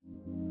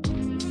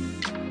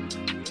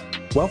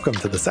Welcome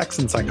to the Sex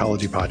and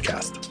Psychology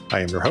Podcast. I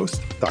am your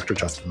host, Dr.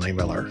 Justin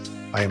Lehmiller.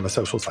 I am a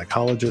social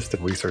psychologist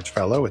and research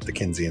fellow at the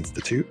Kinsey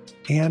Institute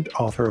and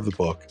author of the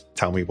book,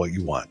 Tell Me What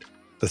You Want,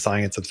 The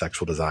Science of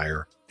Sexual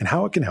Desire and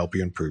How It Can Help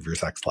You Improve Your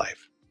Sex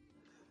Life.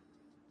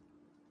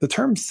 The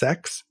terms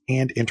sex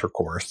and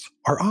intercourse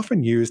are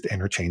often used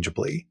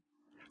interchangeably.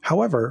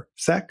 However,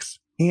 sex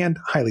and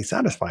highly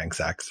satisfying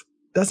sex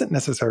doesn't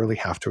necessarily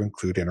have to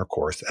include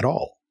intercourse at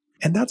all.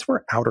 And that's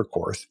where outer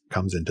course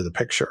comes into the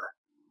picture.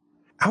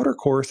 Outer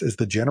course is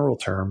the general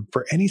term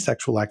for any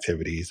sexual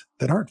activities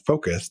that aren't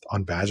focused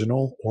on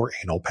vaginal or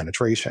anal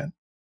penetration.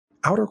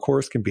 Outer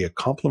course can be a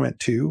complement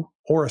to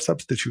or a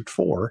substitute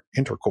for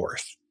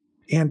intercourse.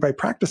 And by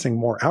practicing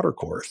more outer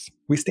course,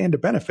 we stand to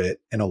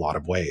benefit in a lot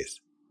of ways.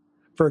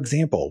 For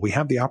example, we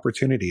have the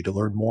opportunity to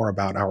learn more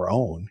about our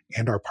own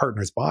and our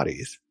partner's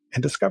bodies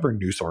and discover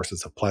new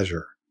sources of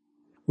pleasure.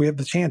 We have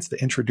the chance to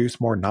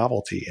introduce more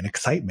novelty and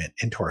excitement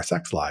into our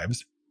sex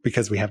lives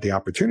because we have the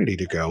opportunity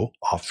to go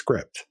off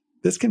script.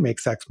 This can make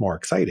sex more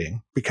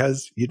exciting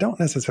because you don't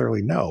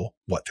necessarily know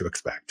what to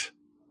expect.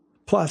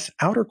 Plus,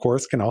 outer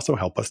course can also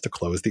help us to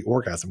close the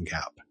orgasm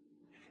gap.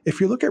 If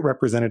you look at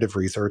representative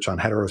research on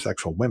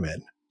heterosexual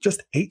women,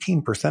 just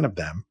 18% of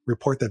them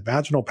report that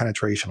vaginal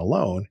penetration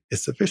alone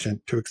is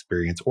sufficient to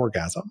experience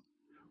orgasm,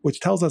 which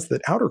tells us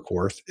that outer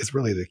course is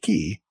really the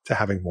key to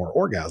having more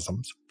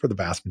orgasms for the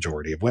vast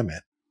majority of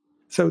women.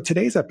 So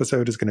today's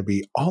episode is going to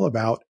be all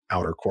about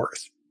outer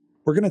course.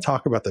 We're going to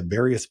talk about the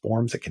various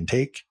forms it can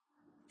take,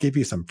 give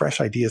you some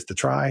fresh ideas to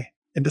try,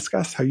 and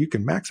discuss how you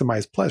can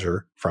maximize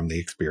pleasure from the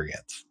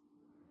experience.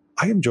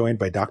 I am joined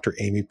by Dr.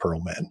 Amy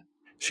Perlman.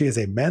 She is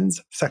a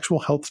men's sexual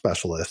health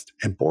specialist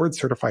and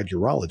board-certified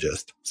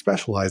urologist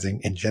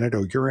specializing in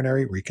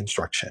genitourinary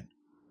reconstruction.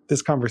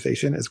 This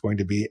conversation is going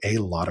to be a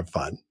lot of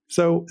fun,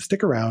 so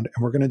stick around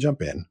and we're going to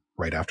jump in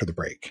right after the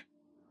break.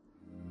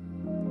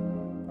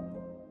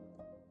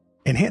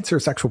 Enhance your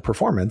sexual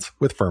performance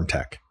with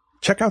FirmTech.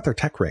 Check out their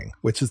Tech Ring,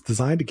 which is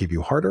designed to give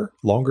you harder,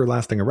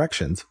 longer-lasting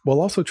erections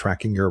while also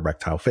tracking your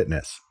erectile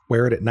fitness.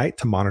 Wear it at night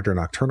to monitor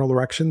nocturnal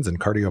erections and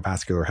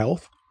cardiovascular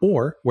health,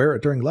 or wear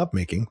it during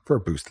lovemaking for a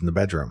boost in the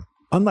bedroom.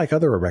 Unlike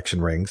other erection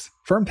rings,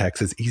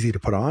 FirmTech is easy to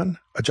put on,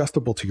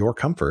 adjustable to your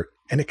comfort,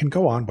 and it can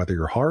go on whether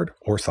you're hard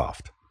or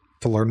soft.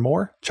 To learn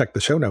more, check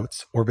the show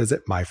notes or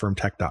visit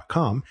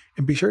myfirmtech.com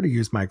and be sure to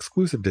use my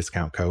exclusive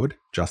discount code,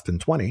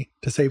 Justin20,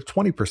 to save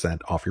 20%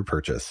 off your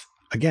purchase.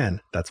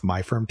 Again, that's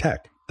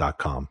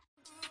myfirmtech.com.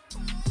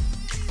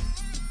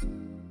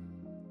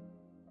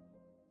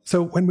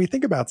 So when we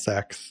think about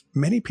sex,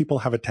 many people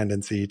have a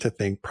tendency to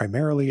think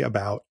primarily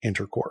about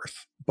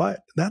intercourse,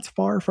 but that's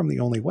far from the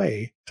only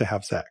way to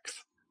have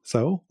sex.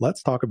 So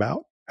let's talk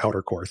about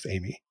outer course,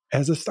 Amy.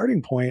 As a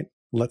starting point,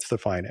 let's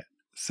define it.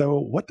 So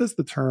what does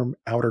the term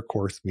outer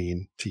course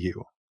mean to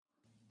you?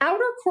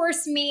 Outer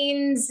course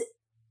means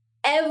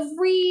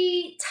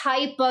every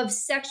type of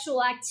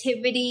sexual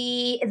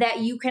activity that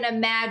you can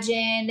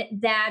imagine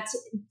that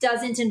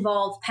doesn't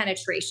involve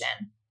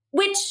penetration,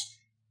 which,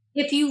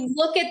 if you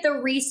look at the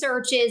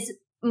research, is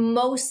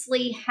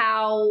mostly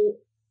how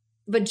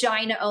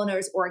vagina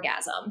owners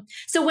orgasm.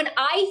 So when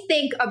I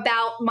think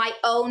about my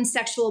own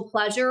sexual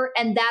pleasure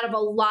and that of a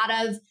lot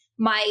of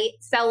my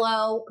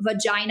fellow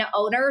vagina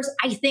owners,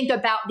 I think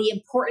about the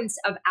importance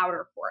of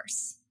outer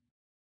course.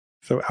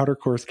 So outer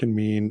course can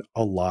mean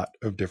a lot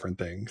of different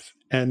things.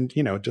 And,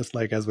 just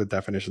like as with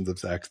definitions of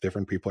sex,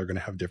 different people are going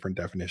to have different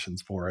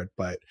definitions for it.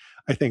 But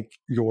I think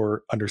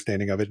your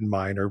understanding of it and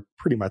mine are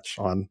pretty much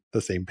on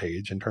the same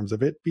page in terms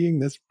of it being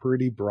this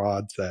pretty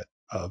broad set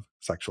of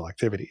sexual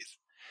activities.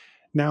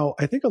 Now,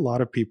 I think a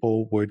lot of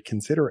people would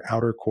consider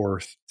outer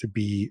course to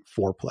be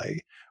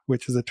foreplay,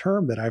 which is a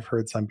term that I've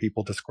heard some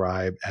people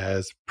describe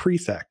as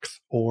pre-sex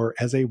or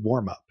as a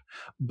warm-up.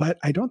 But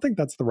I don't think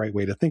that's the right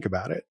way to think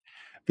about it.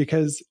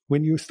 Because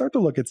when you start to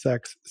look at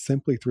sex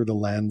simply through the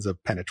lens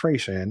of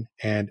penetration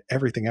and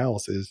everything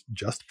else is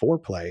just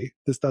foreplay,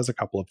 this does a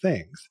couple of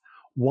things.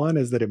 One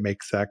is that it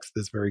makes sex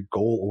this very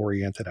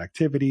goal-oriented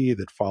activity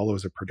that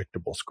follows a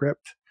predictable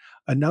script.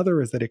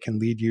 Another is that it can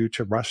lead you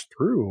to rush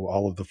through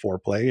all of the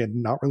foreplay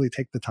and not really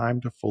take the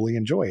time to fully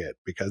enjoy it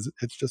because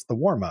it's just the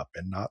warm-up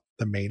and not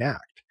the main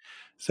act.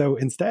 So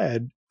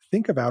instead,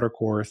 think of outer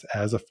course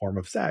as a form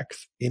of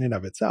sex in and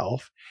of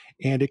itself,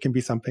 and it can be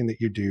something that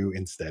you do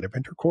instead of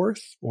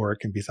intercourse, or it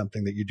can be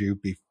something that you do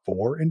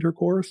before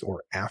intercourse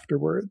or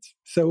afterwards.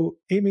 So,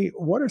 Amy,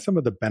 what are some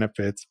of the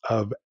benefits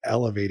of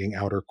elevating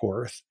outer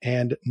course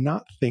and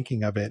not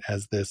thinking of it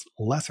as this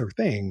lesser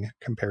thing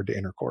compared to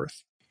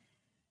intercourse?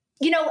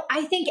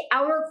 I think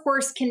outer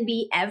course can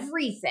be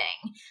everything.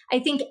 I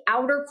think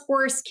outer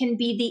course can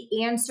be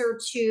the answer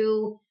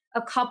to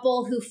a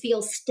couple who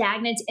feel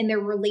stagnant in their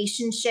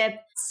relationship,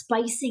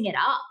 spicing it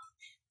up.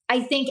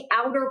 I think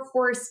outer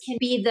course can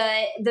be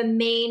the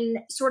main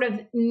sort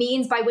of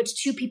means by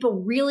which two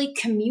people really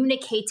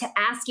communicate to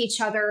ask each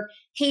other,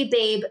 hey,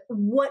 babe,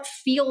 what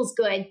feels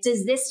good?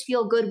 Does this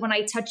feel good when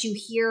I touch you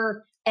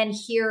here and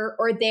here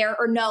or there?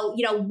 Or no,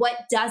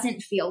 what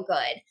doesn't feel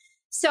good?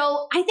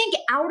 So I think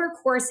outer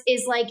course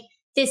is like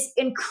this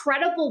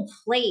incredible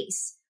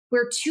place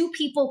where two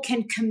people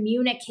can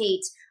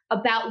communicate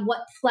about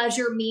what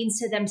pleasure means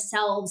to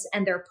themselves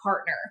and their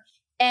partner.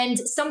 And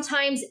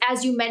sometimes,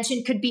 as you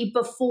mentioned, could be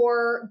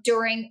before,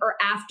 during, or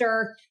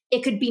after.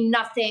 It could be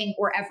nothing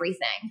or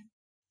everything.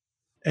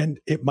 And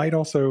it might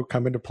also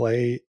come into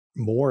play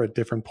more at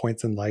different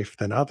points in life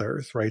than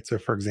others, right? So,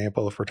 for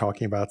example, if we're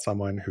talking about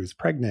someone who's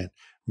pregnant,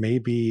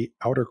 maybe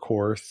outer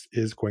course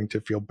is going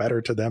to feel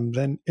better to them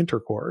than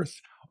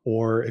intercourse.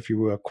 Or if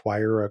you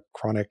acquire a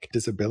chronic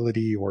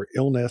disability or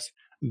illness,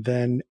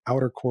 then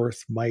outer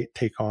course might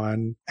take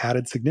on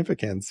added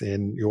significance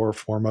in your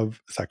form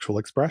of sexual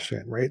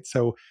expression, right?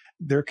 So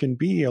there can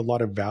be a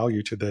lot of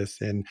value to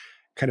this in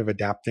kind of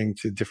adapting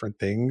to different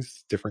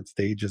things, different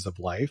stages of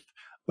life,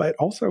 but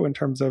also in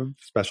terms of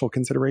special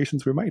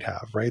considerations we might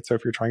have, right? So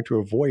if you're trying to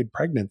avoid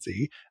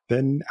pregnancy,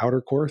 then outer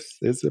course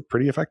is a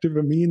pretty effective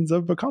means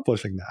of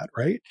accomplishing that,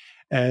 right?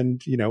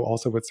 And,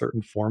 also with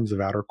certain forms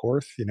of outer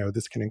course,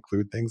 this can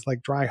include things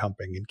like dry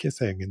humping and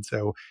kissing. And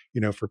so,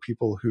 for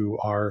people who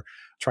are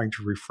trying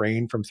to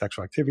refrain from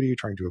sexual activity,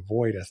 trying to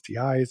avoid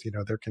STIs,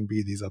 there can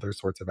be these other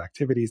sorts of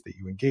activities that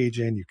you engage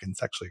in. You can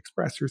sexually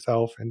express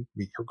yourself and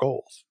meet your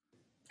goals.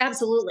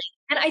 Absolutely.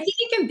 And I think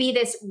it can be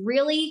this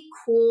really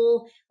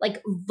cool,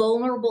 like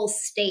vulnerable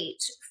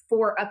state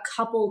for a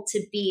couple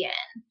to be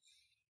in.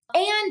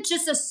 And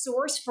just a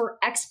source for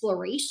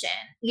exploration.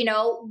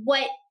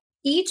 What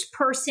each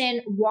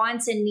person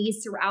wants and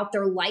needs throughout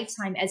their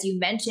lifetime, as you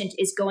mentioned,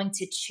 is going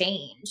to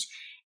change.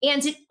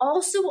 And it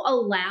also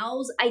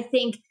allows, I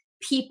think,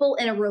 people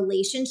in a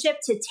relationship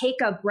to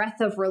take a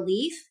breath of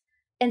relief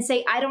and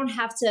say,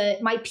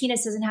 my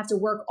penis doesn't have to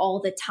work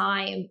all the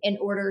time in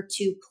order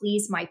to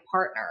please my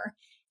partner.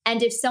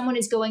 And if someone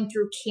is going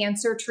through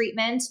cancer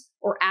treatment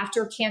or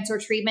after cancer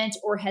treatment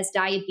or has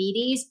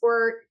diabetes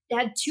or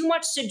had too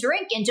much to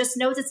drink and just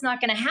knows it's not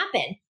going to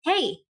happen,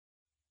 hey,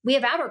 we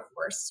have outer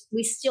course.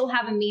 We still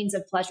have a means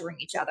of pleasuring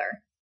each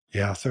other.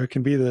 Yeah, so it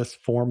can be this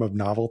form of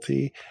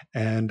novelty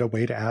and a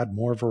way to add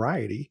more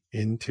variety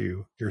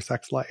into your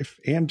sex life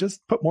and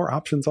just put more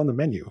options on the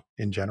menu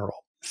in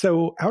general.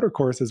 So, outer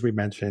course, as we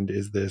mentioned,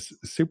 is this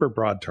super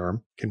broad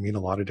term, can mean a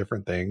lot of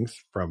different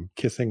things, from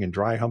kissing and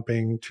dry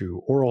humping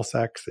to oral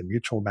sex and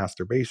mutual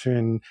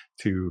masturbation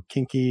to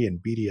kinky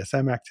and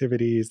BDSM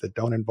activities that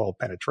don't involve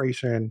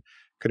penetration,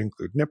 could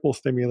include nipple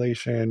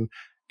stimulation,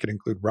 could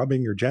include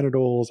rubbing your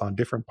genitals on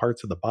different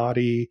parts of the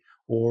body,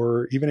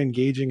 or even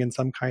engaging in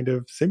some kind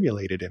of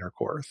simulated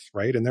intercourse,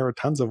 right? And there are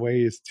tons of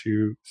ways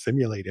to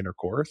simulate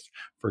intercourse.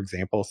 For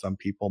example, some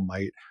people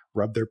might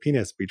rub their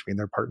penis between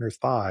their partner's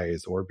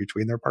thighs or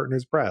between their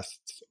partner's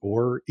breasts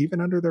or even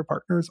under their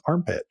partner's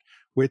armpit,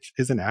 which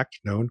is an act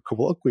known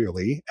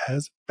colloquially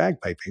as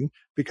bagpiping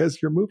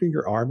because you're moving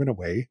your arm in a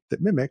way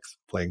that mimics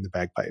playing the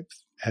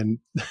bagpipes. And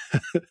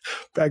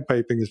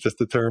bagpiping is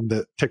just a term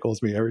that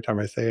tickles me every time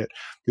I say it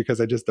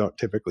because I just don't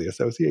typically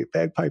associate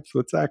bagpipes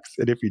with sex.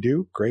 And if you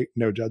do, great,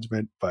 no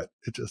judgment, but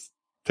it just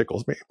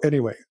tickles me.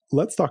 Anyway,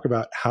 let's talk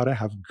about how to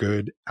have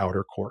good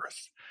outer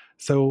course.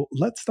 So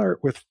let's start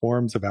with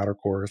forms of outer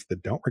course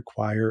that don't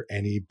require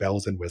any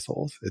bells and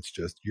whistles. It's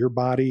just your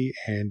body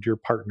and your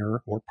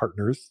partner or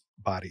partner's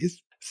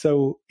bodies.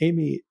 So,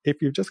 Amy,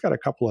 if you've just got a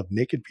couple of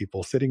naked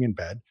people sitting in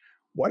bed,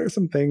 what are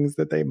some things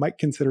that they might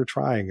consider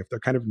trying if they're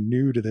kind of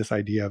new to this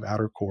idea of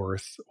outer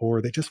course,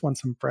 or they just want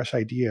some fresh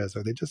ideas,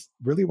 or they just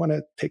really want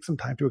to take some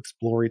time to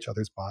explore each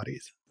other's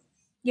bodies?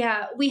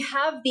 Yeah, we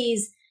have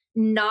these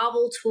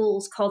novel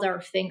tools called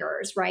our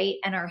fingers, right?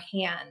 And our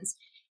hands.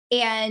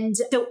 And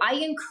so I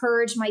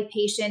encourage my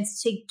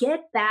patients to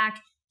get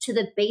back to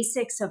the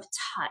basics of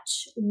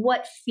touch,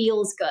 what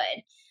feels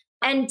good,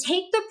 and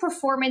take the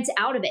performance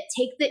out of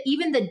it,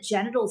 even the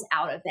genitals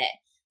out of it.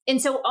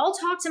 And so I'll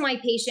talk to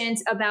my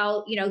patients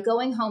about,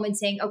 going home and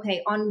saying,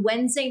 okay, on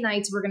Wednesday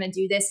nights, we're going to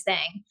do this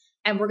thing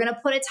and we're going to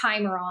put a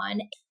timer on.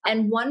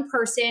 And one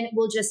person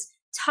will just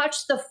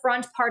touch the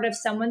front part of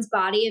someone's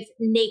body, if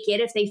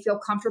naked, if they feel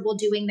comfortable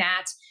doing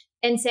that,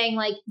 and saying,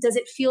 like, does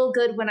it feel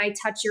good when I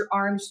touch your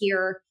arm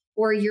here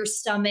or your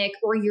stomach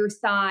or your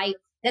thigh?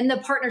 And the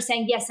partner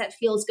saying, yes, that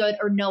feels good,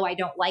 or no, I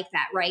don't like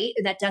that, right?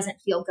 That doesn't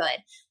feel good.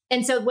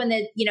 And so when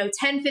the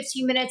 10,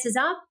 15 minutes is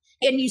up,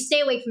 and you stay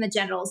away from the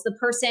genitals, the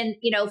person,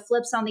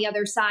 flips on the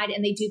other side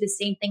and they do the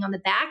same thing on the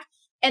back.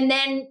 And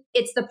then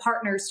it's the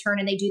partner's turn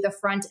and they do the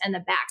front and the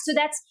back. So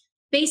that's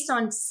based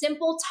on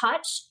simple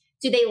touch.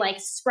 Do they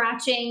like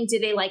scratching? Do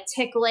they like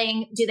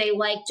tickling? Do they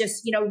like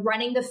just,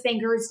 running the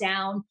fingers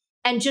down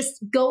and just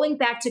going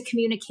back to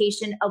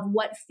communication of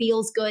what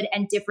feels good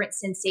and different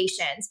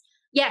sensations?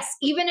 Yes,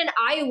 even in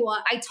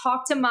Iowa, I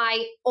talk to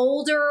my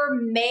older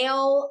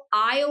male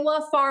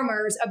Iowa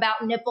farmers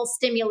about nipple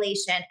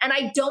stimulation, and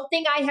I don't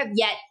think I have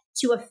yet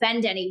to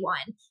offend anyone.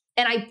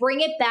 And I bring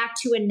it back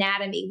to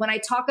anatomy. When I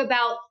talk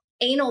about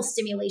anal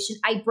stimulation,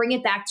 I bring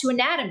it back to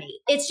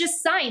anatomy. It's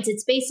just science.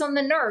 It's based on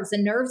the nerves. The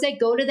nerves that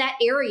go to that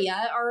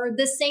area are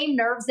the same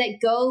nerves that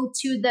go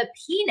to the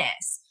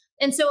penis.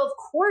 And so, of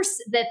course,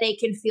 that they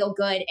can feel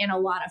good in a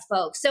lot of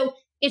folks. So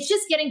it's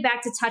just getting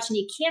back to touch, and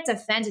you can't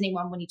offend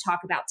anyone when you talk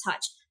about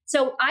touch.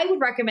 So I would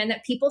recommend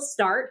that people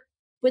start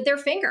with their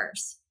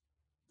fingers.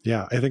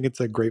 Yeah, I think it's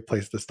a great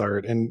place to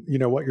start. And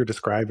what you're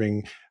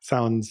describing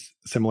sounds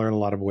similar in a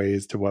lot of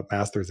ways to what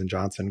Masters and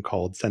Johnson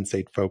called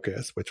sensate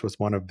focus, which was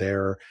one of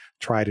their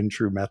tried and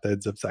true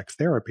methods of sex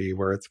therapy,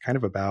 where it's kind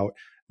of about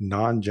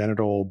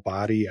non-genital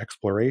body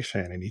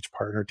exploration and each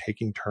partner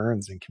taking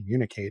turns and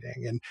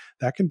communicating. And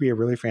that can be a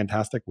really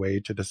fantastic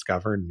way to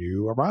discover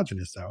new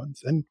erogenous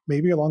zones. And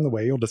maybe along the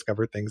way, you'll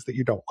discover things that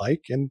you don't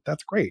like, and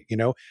that's great.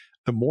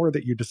 The more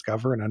that you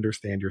discover and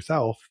understand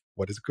yourself,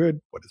 what is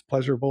good, what is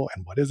pleasurable,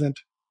 and what isn't,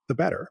 the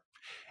better.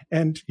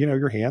 And,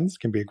 your hands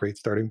can be a great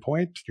starting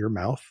point. Your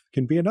mouth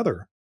can be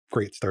another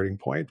great starting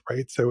point,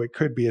 right? So it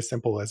could be as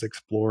simple as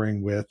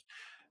exploring with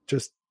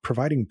just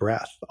providing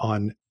breath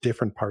on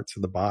different parts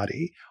of the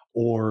body,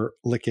 or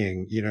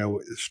licking,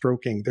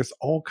 stroking. There's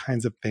all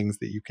kinds of things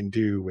that you can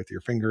do with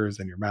your fingers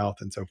and your mouth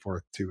and so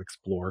forth to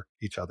explore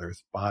each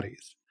other's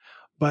bodies.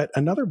 But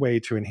another way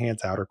to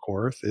enhance outer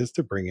course is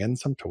to bring in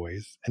some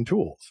toys and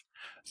tools.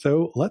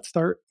 So let's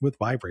start with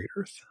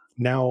vibrators.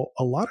 Now,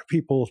 a lot of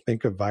people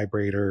think of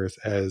vibrators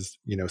as,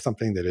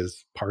 something that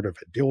is part of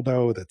a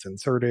dildo that's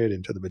inserted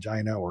into the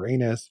vagina or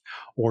anus,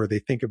 or they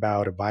think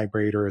about a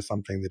vibrator as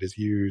something that is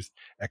used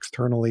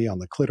externally on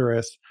the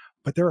clitoris.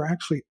 But there are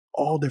actually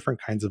all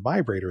different kinds of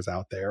vibrators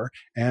out there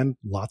and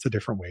lots of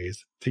different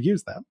ways to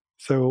use them.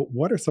 So,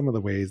 what are some of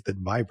the ways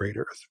that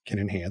vibrators can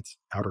enhance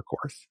outer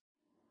course?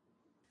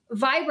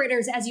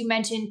 Vibrators, as you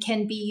mentioned,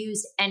 can be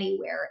used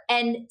anywhere.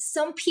 And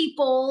some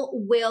people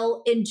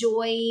will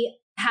enjoy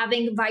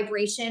having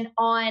vibration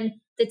on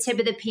the tip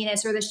of the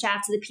penis or the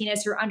shaft of the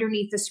penis or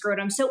underneath the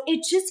scrotum. So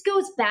it just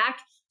goes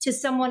back to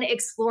someone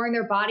exploring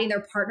their body and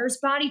their partner's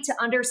body to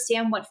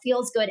understand what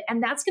feels good.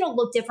 And that's going to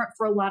look different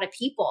for a lot of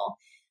people.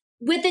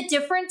 With the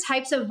different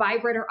types of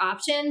vibrator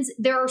options,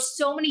 there are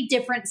so many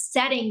different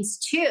settings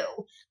too,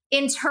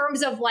 in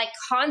terms of like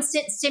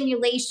constant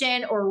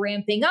stimulation or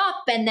ramping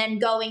up and then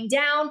going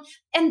down.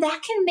 And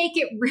that can make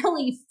it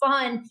really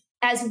fun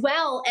as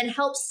well and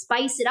help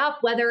spice it up,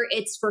 whether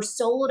it's for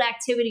soloed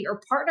activity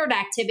or partnered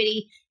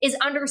activity, is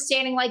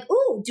understanding like,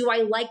 ooh, do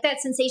I like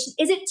that sensation?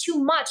 Is it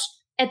too much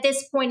at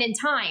this point in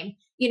time?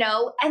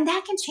 And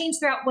that can change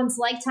throughout one's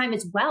lifetime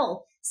as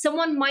well.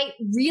 Someone might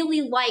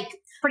really like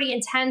pretty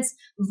intense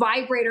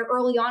vibrator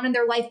early on in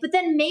their life, but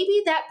then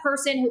maybe that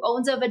person who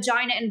owns a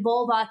vagina and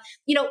vulva,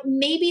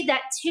 maybe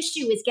that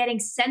tissue is getting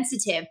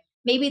sensitive.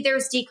 Maybe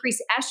there's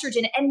decreased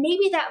estrogen, and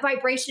maybe that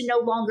vibration no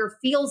longer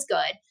feels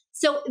good.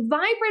 So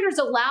vibrators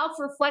allow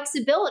for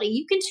flexibility.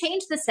 You can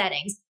change the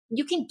settings.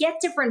 You can get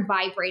different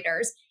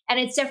vibrators, and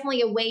it's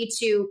definitely a way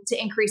to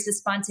increase the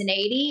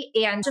spontaneity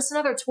and just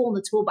another tool in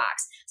the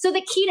toolbox. So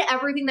the key to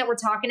everything that we're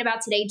talking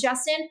about today,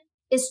 Justin,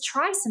 is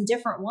try some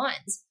different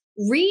ones.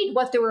 Read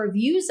what the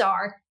reviews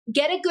are,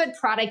 get a good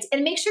product,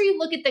 and make sure you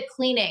look at the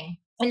cleaning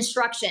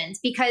instructions,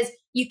 because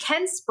you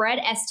can spread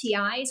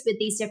STIs with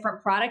these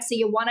different products. So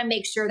you want to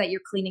make sure that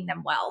you're cleaning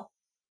them well.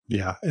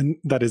 Yeah. And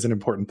that is an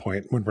important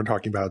point when we're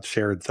talking about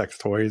shared sex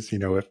toys.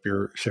 If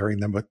you're sharing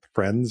them with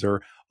friends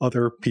or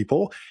other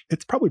people,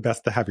 it's probably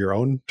best to have your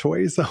own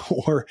toys.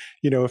 Or,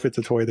 if it's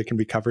a toy that can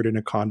be covered in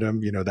a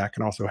condom, that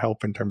can also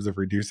help in terms of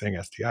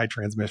reducing STI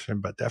transmission.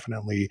 But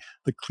definitely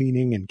the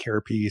cleaning and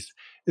care piece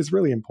is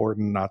really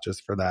important, not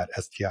just for that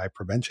STI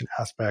prevention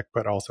aspect,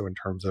 but also in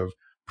terms of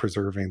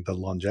preserving the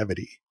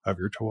longevity of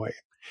your toy.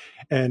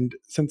 And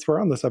since we're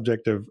on the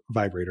subject of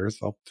vibrators,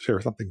 I'll share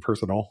something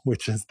personal,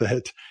 which is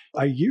that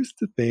I used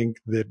to think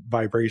that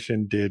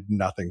vibration did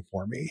nothing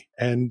for me.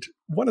 And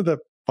one of the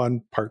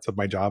fun parts of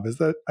my job is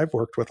that I've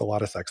worked with a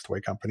lot of sex toy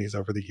companies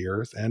over the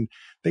years, and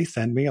they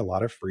send me a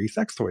lot of free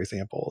sex toy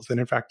samples. And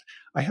in fact,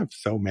 I have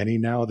so many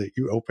now that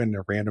you open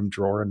a random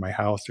drawer in my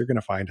house, you're going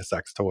to find a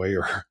sex toy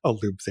or a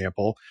lube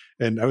sample.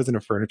 And I was in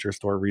a furniture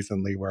store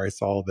recently where I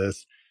saw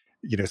this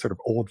sort of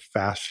old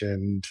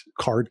fashioned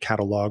card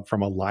catalog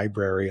from a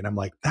library. And I'm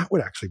like, that would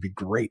actually be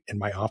great in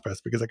my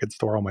office because I could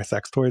store all my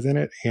sex toys in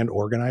it and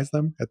organize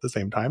them at the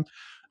same time.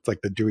 It's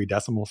like the Dewey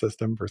Decimal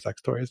System for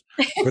sex toys.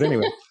 But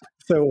anyway,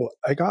 so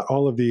I got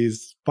all of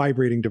these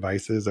vibrating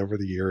devices over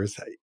the years.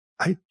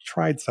 I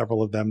tried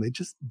several of them. They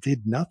just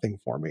did nothing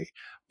for me.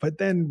 But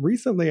then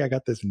recently I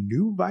got this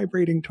new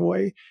vibrating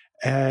toy,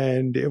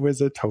 and it was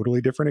a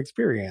totally different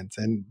experience.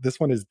 And this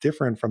one is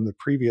different from the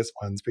previous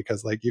ones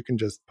because you can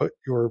just put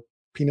your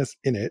penis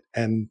in it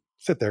and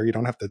sit there. You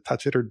don't have to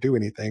touch it or do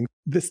anything.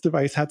 This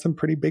device had some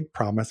pretty big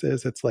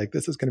promises. It's like,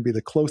 this is going to be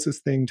the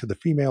closest thing to the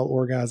female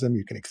orgasm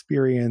you can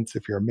experience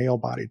if you're a male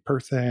bodied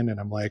person. And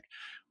I'm like,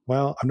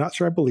 well, I'm not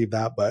sure I believe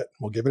that, but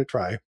we'll give it a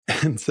try.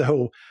 And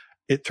so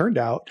it turned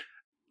out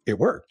it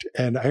worked.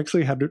 And I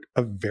actually had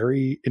a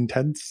very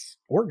intense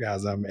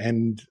orgasm,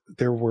 and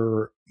there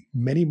were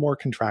many more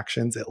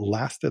contractions. It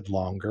lasted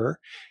longer.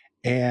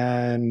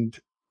 And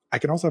I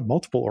can also have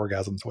multiple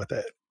orgasms with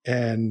it.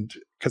 And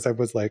because I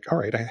was like, all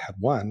right, I had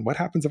one. What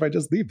happens if I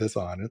just leave this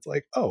on? It's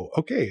like, oh,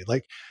 okay.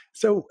 Like,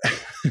 so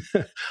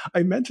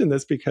I mentioned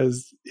this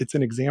because it's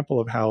an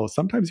example of how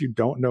sometimes you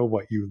don't know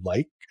what you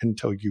like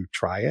until you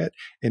try it.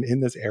 And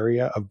in this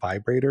area of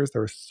vibrators,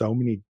 there are so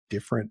many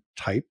different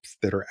types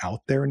that are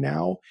out there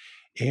now.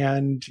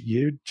 And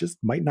you just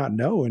might not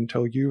know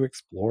until you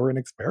explore and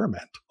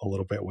experiment a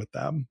little bit with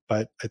them.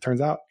 But it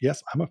turns out,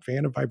 yes, I'm a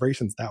fan of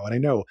vibrations now. And I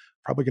know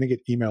probably going to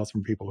get emails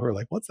from people who are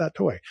like, what's that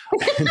toy?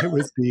 And it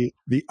was the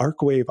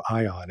Arcwave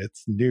Ion.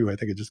 It's new. I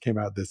think it just came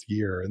out this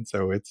year. And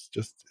so it's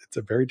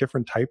a very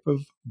different type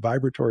of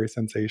vibratory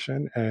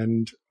sensation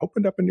and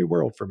opened up a new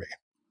world for me.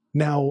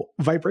 Now,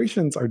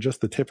 vibrations are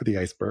just the tip of the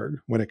iceberg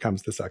when it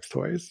comes to sex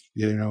toys.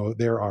 You know,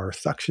 there are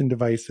suction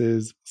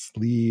devices,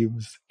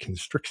 sleeves,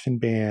 constriction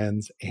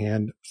bands,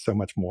 and so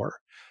much more.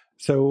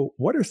 So,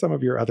 what are some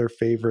of your other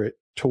favorite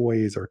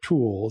toys or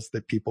tools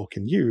that people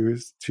can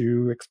use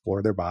to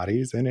explore their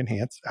bodies and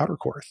enhance outer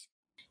course?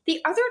 The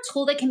other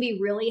tool that can be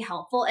really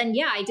helpful, and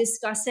yeah, I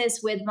discuss this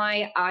with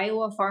my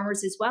Iowa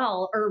farmers as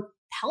well, are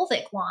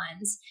pelvic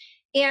wands.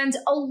 And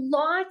a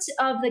lot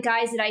of the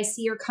guys that I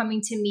see are coming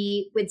to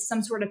me with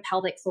some sort of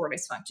pelvic floor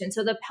dysfunction.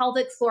 So the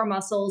pelvic floor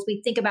muscles,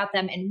 we think about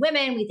them in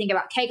women, we think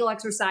about Kegel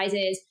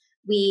exercises.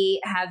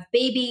 We have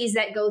babies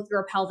that go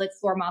through a pelvic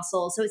floor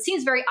muscle. So it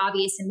seems very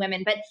obvious in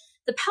women, but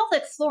the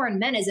pelvic floor in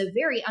men is a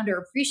very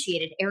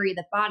underappreciated area of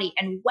the body.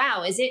 And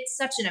wow, is it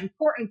such an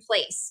important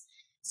place.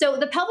 So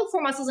the pelvic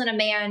floor muscles in a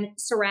man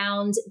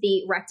surround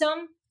the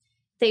rectum,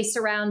 they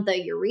surround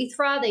the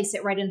urethra, they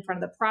sit right in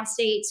front of the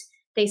prostate,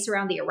 they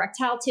surround the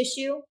erectile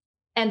tissue,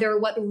 and they're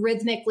what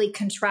rhythmically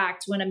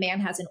contract when a man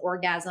has an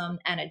orgasm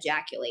and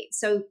ejaculates.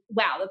 So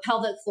wow, the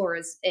pelvic floor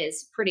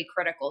is pretty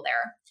critical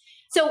there.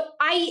 So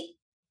I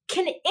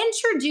can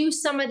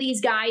introduce some of these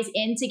guys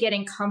into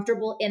getting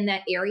comfortable in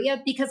that area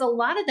because a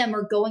lot of them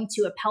are going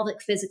to a pelvic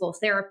physical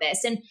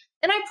therapist. And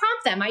I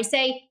prompt them. I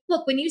say,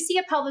 look, when you see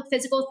a pelvic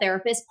physical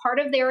therapist, part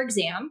of their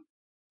exam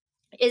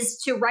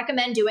is to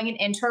recommend doing an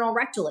internal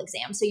rectal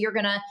exam. So you're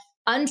going to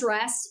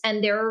undress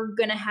and they're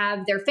going to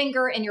have their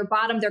finger in your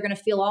bottom. They're going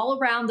to feel all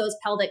around those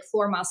pelvic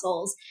floor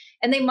muscles.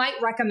 And they might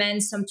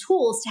recommend some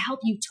tools to help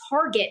you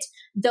target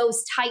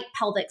those tight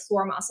pelvic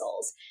floor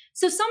muscles.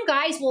 So some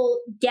guys will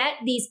get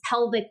these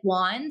pelvic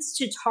wands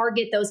to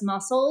target those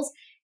muscles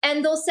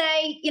and they'll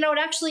say, you know, it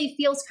actually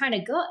feels kind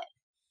of good.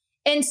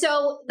 And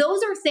so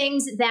those are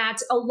things that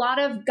a lot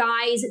of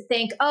guys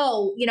think,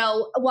 oh, you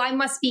know, well, I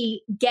must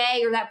be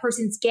gay or that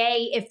person's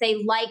gay if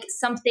they like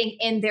something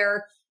in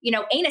their, you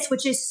know, anus,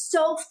 which is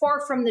so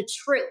far from the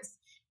truth.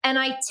 And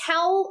I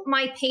tell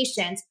my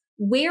patients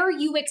where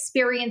you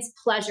experience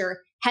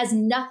pleasure has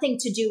nothing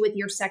to do with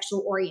your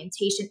sexual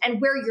orientation,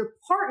 and where your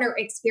partner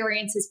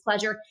experiences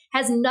pleasure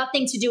has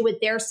nothing to do with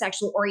their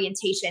sexual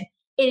orientation.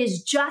 It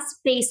is just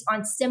based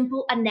on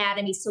simple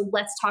anatomy. So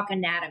let's talk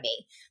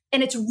anatomy.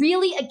 And it's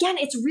really, again,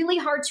 it's really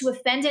hard to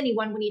offend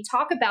anyone when you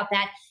talk about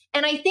that.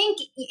 And I think,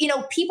 you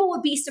know, people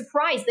would be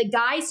surprised. The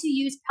guys who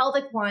use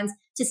pelvic wands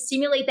to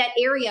stimulate that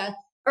area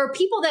are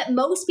people that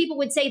most people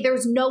would say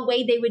there's no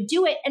way they would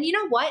do it. And you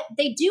know what?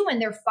 They do,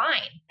 and they're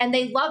fine and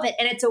they love it.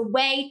 And it's a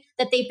way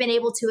that they've been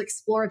able to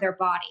explore their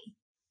body.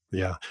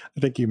 Yeah, I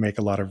think you make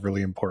a lot of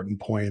really important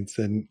points.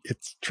 And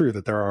it's true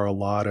that there are a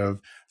lot of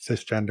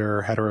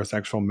cisgender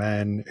heterosexual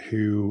men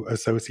who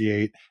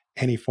associate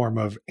any form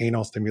of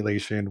anal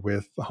stimulation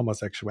with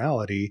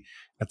homosexuality.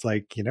 It's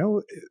like, you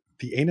know,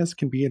 the anus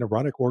can be an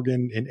erotic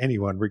organ in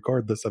anyone,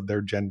 regardless of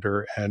their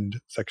gender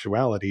and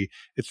sexuality.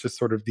 It's just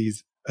sort of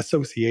these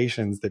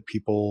associations that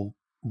people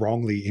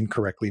wrongly,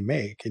 incorrectly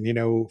make. And, you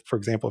know, for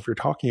example, if you're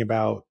talking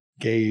about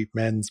gay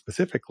men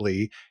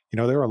specifically, you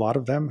know, there are a lot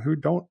of them who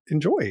don't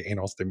enjoy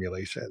anal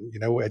stimulation. You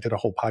know, I did a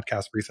whole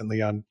podcast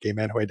recently on gay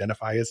men who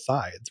identify as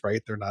sides,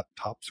 right? They're not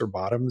tops or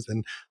bottoms,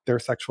 and their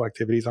sexual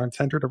activities aren't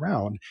centered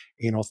around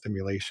anal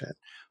stimulation.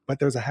 But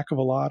there's a heck of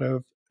a lot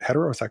of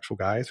heterosexual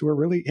guys who are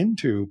really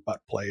into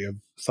butt play of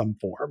some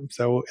form.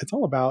 So it's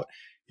all about,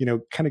 you know,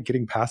 kind of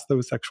getting past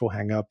those sexual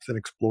hangups and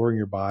exploring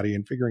your body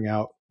and figuring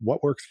out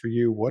what works for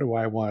you. What do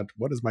I want?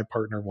 What does my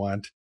partner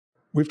want?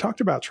 We've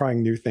talked about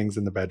trying new things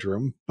in the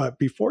bedroom, but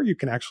before you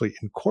can actually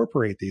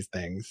incorporate these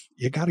things,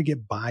 you got to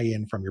get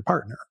buy-in from your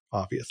partner,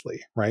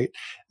 obviously, right?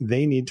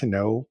 They need to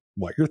know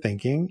what you're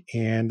thinking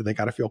and they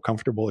got to feel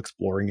comfortable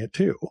exploring it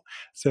too.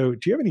 So,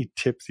 do you have any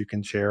tips you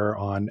can share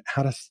on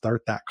how to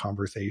start that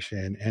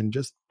conversation and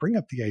just bring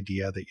up the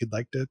idea that you'd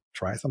like to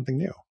try something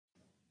new?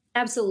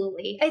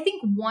 Absolutely. I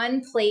think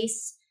one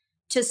place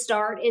to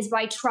start is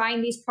by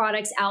trying these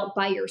products out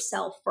by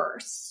yourself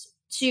first.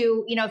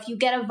 To, you know, if you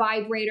get a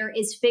vibrator,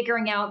 is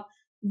figuring out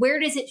where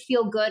does it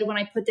feel good when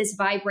I put this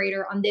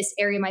vibrator on this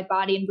area of my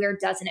body and where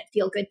doesn't it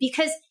feel good?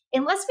 Because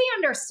unless we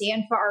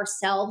understand for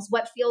ourselves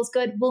what feels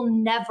good, we'll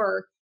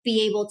never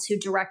be able to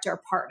direct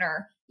our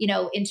partner, you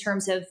know, in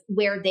terms of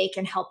where they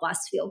can help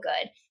us feel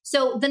good.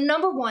 So the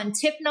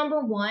tip number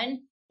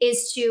one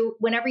is to,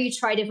 whenever you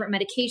try different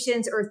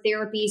medications or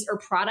therapies or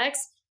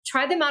products,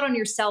 try them out on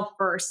yourself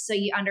first so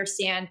you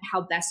understand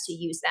how best to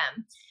use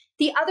them.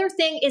 The other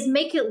thing is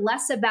make it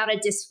less about a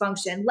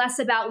dysfunction, less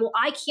about, well,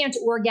 I can't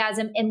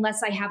orgasm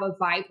unless I have a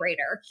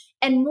vibrator,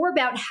 and more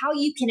about how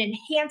you can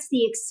enhance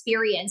the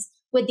experience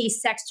with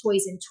these sex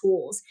toys and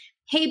tools.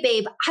 Hey,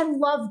 babe, I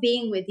love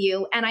being with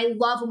you. And I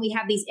love when we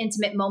have these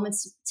intimate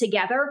moments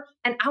together.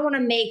 And I want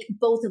to make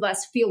both of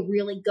us feel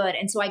really good.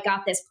 And so I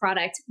got this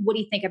product. What do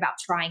you think about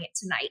trying it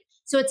tonight?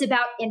 So it's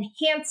about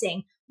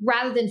enhancing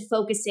rather than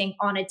focusing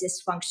on a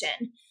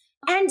dysfunction.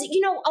 And,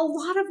 a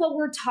lot of what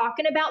we're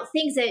talking about,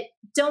 things that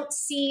don't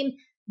seem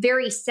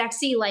very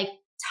sexy, like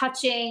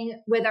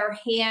touching with our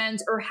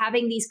hands or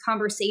having these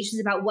conversations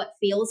about what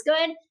feels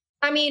good.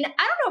 I mean, I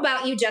don't know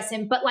about you,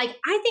 Justin, but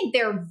I think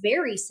they're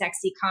very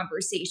sexy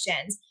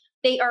conversations.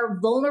 They are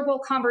vulnerable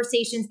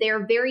conversations. They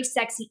are very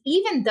sexy,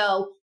 even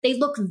though they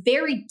look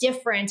very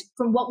different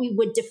from what we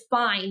would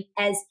define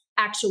as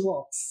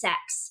actual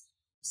sex.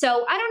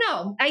 So I don't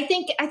know. I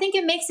think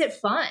it makes it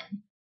fun.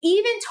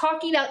 Even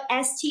talking about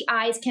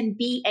STIs can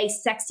be a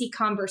sexy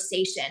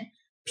conversation.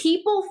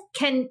 People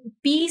can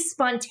be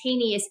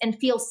spontaneous and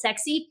feel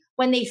sexy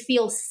when they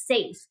feel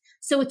safe.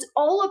 So it's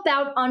all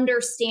about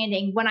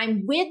understanding when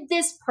I'm with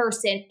this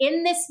person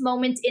in this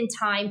moment in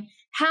time,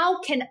 how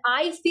can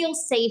I feel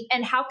safe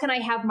and how can I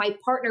have my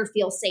partner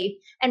feel safe?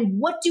 And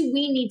what do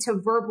we need to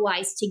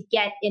verbalize to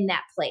get in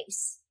that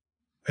place?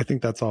 I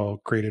think that's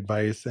all great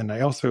advice. And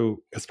I also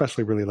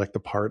especially really like the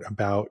part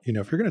about,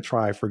 if you're going to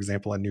try, for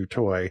example, a new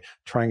toy,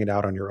 trying it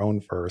out on your own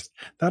first.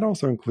 That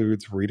also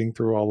includes reading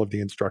through all of the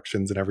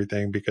instructions and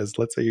everything, because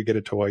let's say you get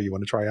a toy you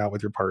want to try out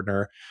with your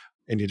partner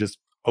and you just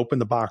open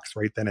the box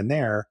right then and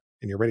there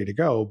and you're ready to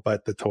go,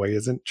 but the toy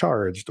isn't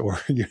charged or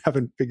you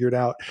haven't figured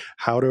out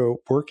how to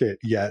work it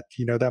yet,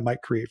 that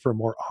might create for a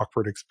more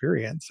awkward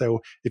experience.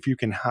 So if you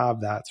can have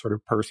that sort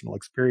of personal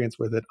experience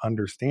with it,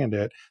 understand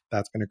it,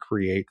 that's going to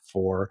create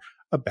for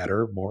a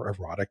better, more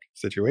erotic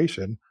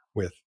situation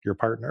with your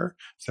partner.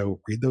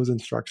 So read those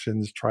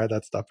instructions, try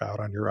that stuff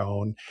out on your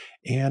own,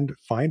 and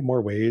find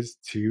more ways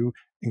to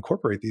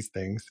incorporate these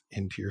things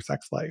into your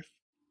sex life.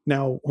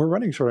 Now, we're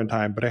running short on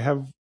time, but I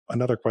have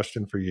another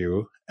question for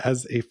you.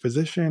 As a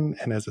physician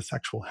and as a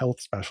sexual health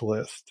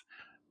specialist,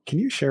 can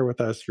you share with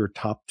us your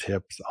top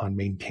tips on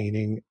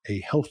maintaining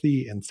a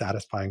healthy and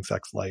satisfying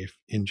sex life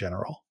in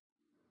general?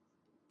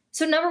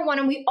 So number one,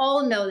 and we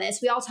all know this,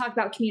 we all talk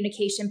about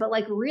communication, but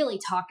really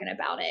talking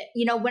about it.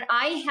 When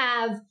I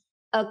have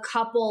a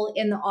couple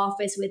in the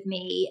office with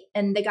me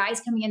and the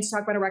guys coming in to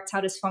talk about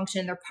erectile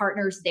dysfunction, their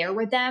partner's there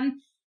with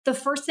them, the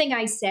first thing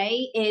I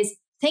say is,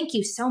 thank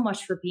you so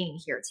much for being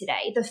here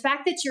today. The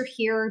fact that you're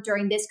here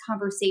during this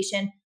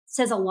conversation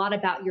says a lot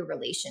about your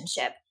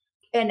relationship.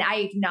 And I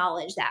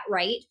acknowledge that,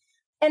 right?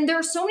 And there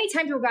are so many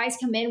times where guys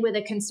come in with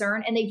a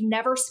concern and they've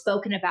never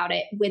spoken about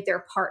it with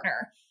their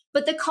partner.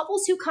 But the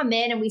couples who come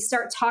in and we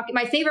start talking,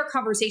 my favorite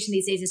conversation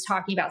these days is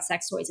talking about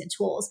sex toys and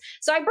tools.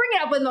 So I bring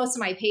it up with most of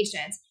my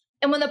patients.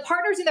 And when the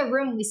partner's in the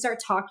room and we start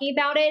talking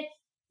about it,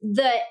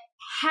 the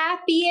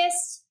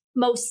happiest,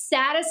 most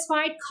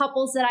satisfied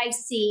couples that I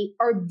see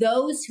are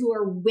those who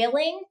are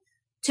willing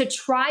to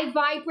try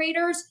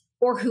vibrators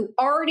or who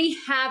already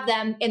have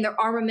them in their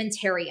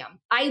armamentarium.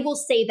 I will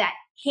say that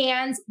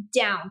hands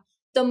down.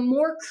 The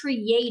more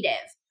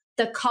creative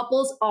the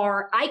couples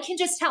are, I can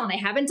just tell, and I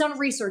haven't done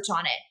research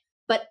on it,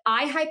 but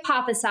I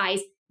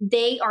hypothesize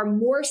they are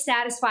more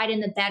satisfied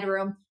in the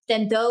bedroom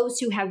than those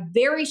who have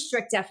very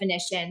strict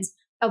definitions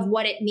of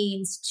what it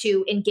means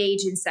to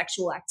engage in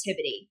sexual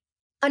activity.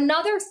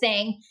 Another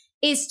thing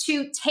is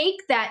to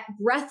take that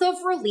breath of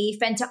relief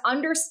and to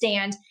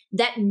understand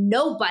that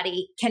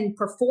nobody can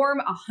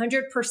perform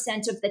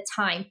 100% of the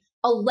time.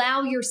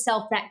 Allow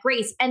yourself that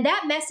grace. And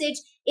that message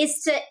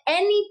is to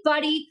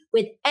anybody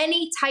with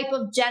any type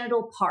of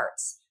genital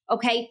parts.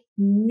 Okay,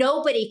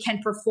 nobody can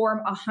perform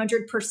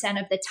 100%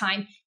 of the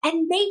time.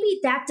 And maybe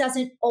that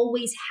doesn't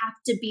always have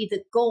to be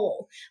the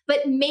goal,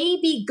 but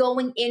maybe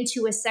going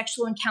into a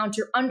sexual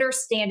encounter,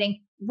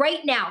 understanding right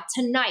now,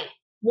 tonight,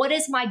 what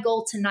is my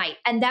goal tonight?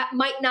 And that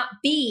might not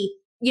be,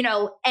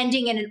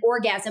 ending in an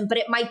orgasm, but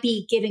it might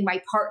be giving my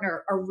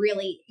partner a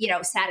really,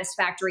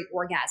 satisfactory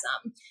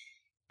orgasm.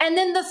 And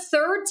then the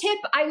third tip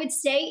I would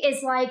say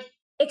is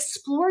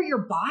explore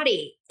your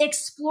body,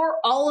 explore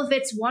all of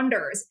its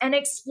wonders, and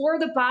explore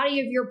the body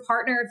of your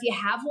partner if you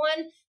have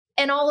one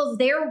and all of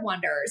their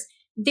wonders.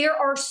 There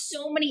are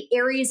so many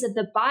areas of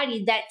the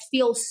body that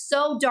feel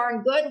so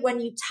darn good when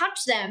you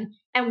touch them,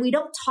 and we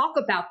don't talk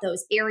about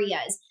those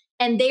areas.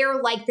 And they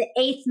are like the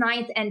 8th,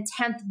 9th, and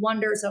 10th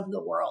wonders of the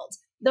world.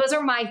 Those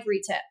are my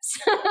 3 tips.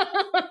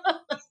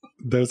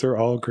 Those are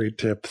all great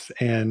tips.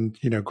 And,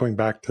 going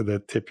back to the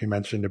tip you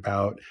mentioned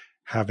about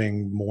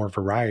having more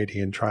variety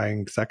and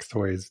trying sex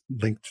toys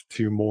linked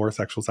to more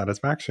sexual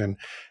satisfaction,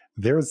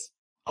 there's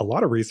a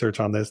lot of research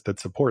on this that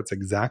supports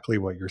exactly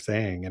what you're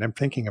saying. And I'm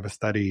thinking of a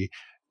study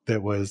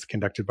that was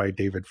conducted by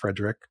David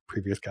Frederick,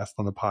 previous guest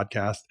on the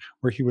podcast,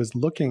 where he was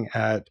looking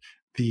at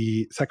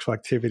the sexual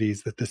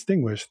activities that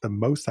distinguish the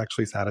most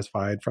sexually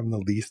satisfied from the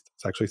least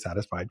sexually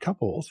satisfied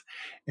couples.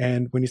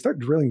 And when you start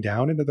drilling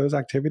down into those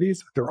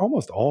activities, they're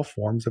almost all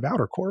forms of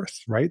outer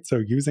course, right? So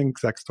using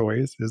sex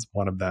toys is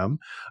one of them.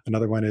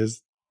 Another one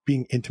is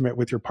being intimate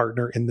with your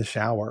partner in the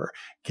shower,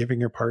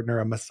 giving your partner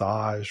a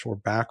massage or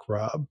back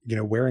rub,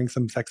 wearing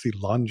some sexy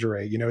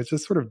lingerie. It's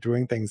just sort of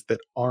doing things that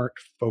aren't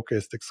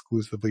focused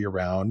exclusively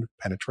around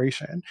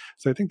penetration.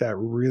 So I think that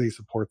really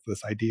supports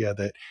this idea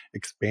that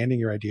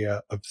expanding your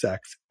idea of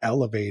sex,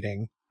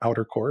 elevating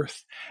outer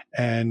course,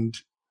 and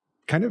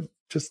kind of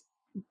just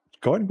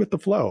going with the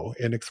flow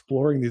and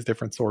exploring these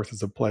different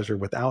sources of pleasure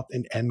without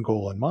an end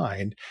goal in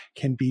mind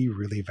can be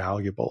really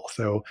valuable.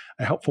 So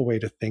a helpful way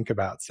to think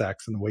about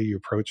sex and the way you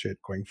approach it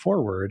going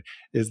forward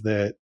is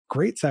that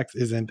great sex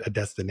isn't a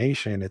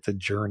destination, it's a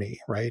journey,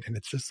 right? And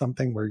it's just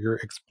something where you're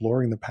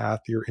exploring the path,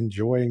 you're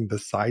enjoying the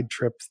side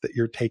trips that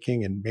you're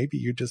taking, and maybe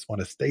you just want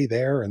to stay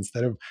there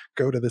instead of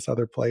go to this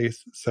other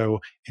place.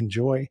 So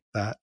enjoy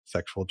that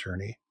sexual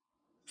journey.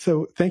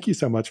 So thank you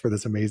so much for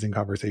this amazing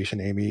conversation,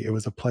 Amy. It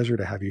was a pleasure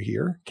to have you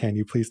here. Can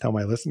you please tell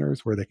my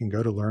listeners where they can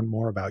go to learn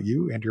more about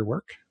you and your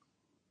work?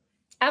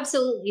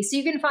 Absolutely. So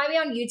you can find me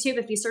on YouTube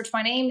if you search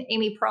my name,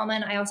 Amy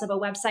Perlman. I also have a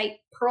website,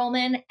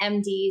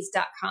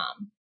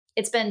 perlmanmds.com.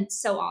 It's been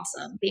so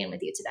awesome being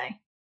with you today.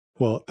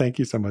 Well, thank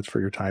you so much for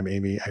your time,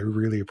 Amy. I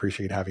really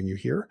appreciate having you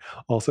here.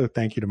 Also,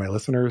 thank you to my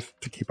listeners.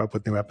 To keep up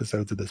with new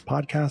episodes of this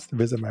podcast,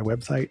 visit my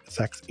website,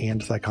 Sex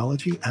and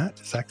Psychology, at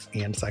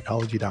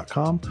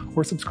sexandpsychology.com,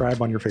 or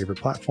subscribe on your favorite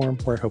platform,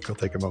 where I hope you'll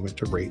take a moment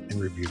to rate and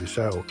review the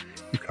show.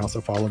 You can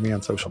also follow me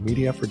on social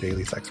media for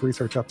daily sex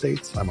research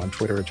updates. I'm on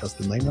Twitter at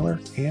Justin Lehmiller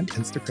and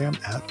Instagram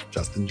at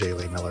Justin J.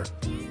 Lehmiller.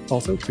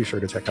 Also, be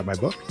sure to check out my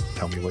book,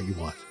 Tell Me What You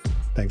Want.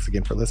 Thanks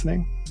again for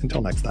listening.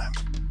 Until next time.